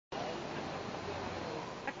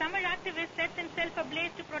activist sets himself ablaze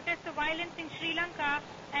to protest the violence in Sri Lanka,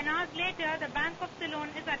 and hours later the Bank of Ceylon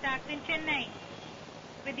is attacked in Chennai.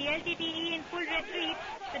 With the LTTE in full retreat,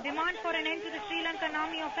 the demand for an end to the Sri Lankan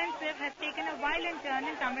army offensive has taken a violent turn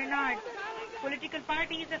in Tamil Nadu. Political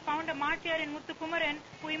parties have found a martyr in Muthukumaran,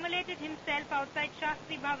 who immolated himself outside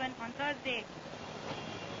Shastri Bhavan on Thursday.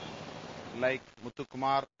 Like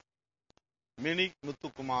Muthukumar, many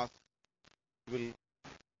Muthukumars will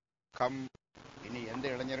come. இனி எந்த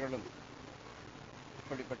இளைஞர்களும்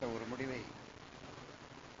இப்படிப்பட்ட ஒரு முடிவை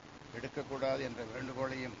எடுக்கக்கூடாது என்ற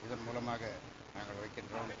வேண்டுகோளையும் இதன் மூலமாக நாங்கள்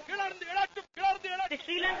வைக்கின்றோம். The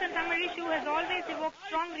Sri Lankan Tamil issue has always evoked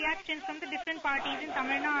strong reactions from the different parties in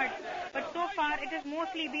Tamil Nadu, but so far it has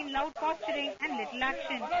mostly been loud posturing and little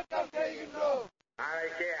action.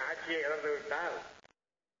 நாளைக்கே ஆட்சியை இழந்துவிட்டால்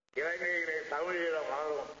இலங்கையிலே தமிழீழம்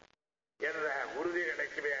மாறும் என்ற உறுதி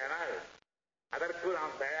கிடைக்குமேயானால் அதற்கு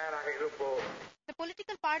நாம் தயாராக இருப்போம். The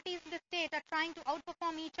political parties in the state are trying to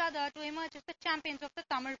outperform each other to emerge as the champions of the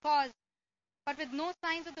Tamil cause. But with no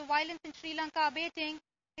signs of the violence in Sri Lanka abating,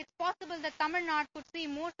 it's possible that Tamil Nadu could see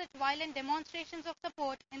more such violent demonstrations of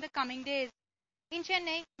support in the coming days. In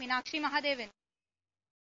Chennai, Meenakshi Mahadevan.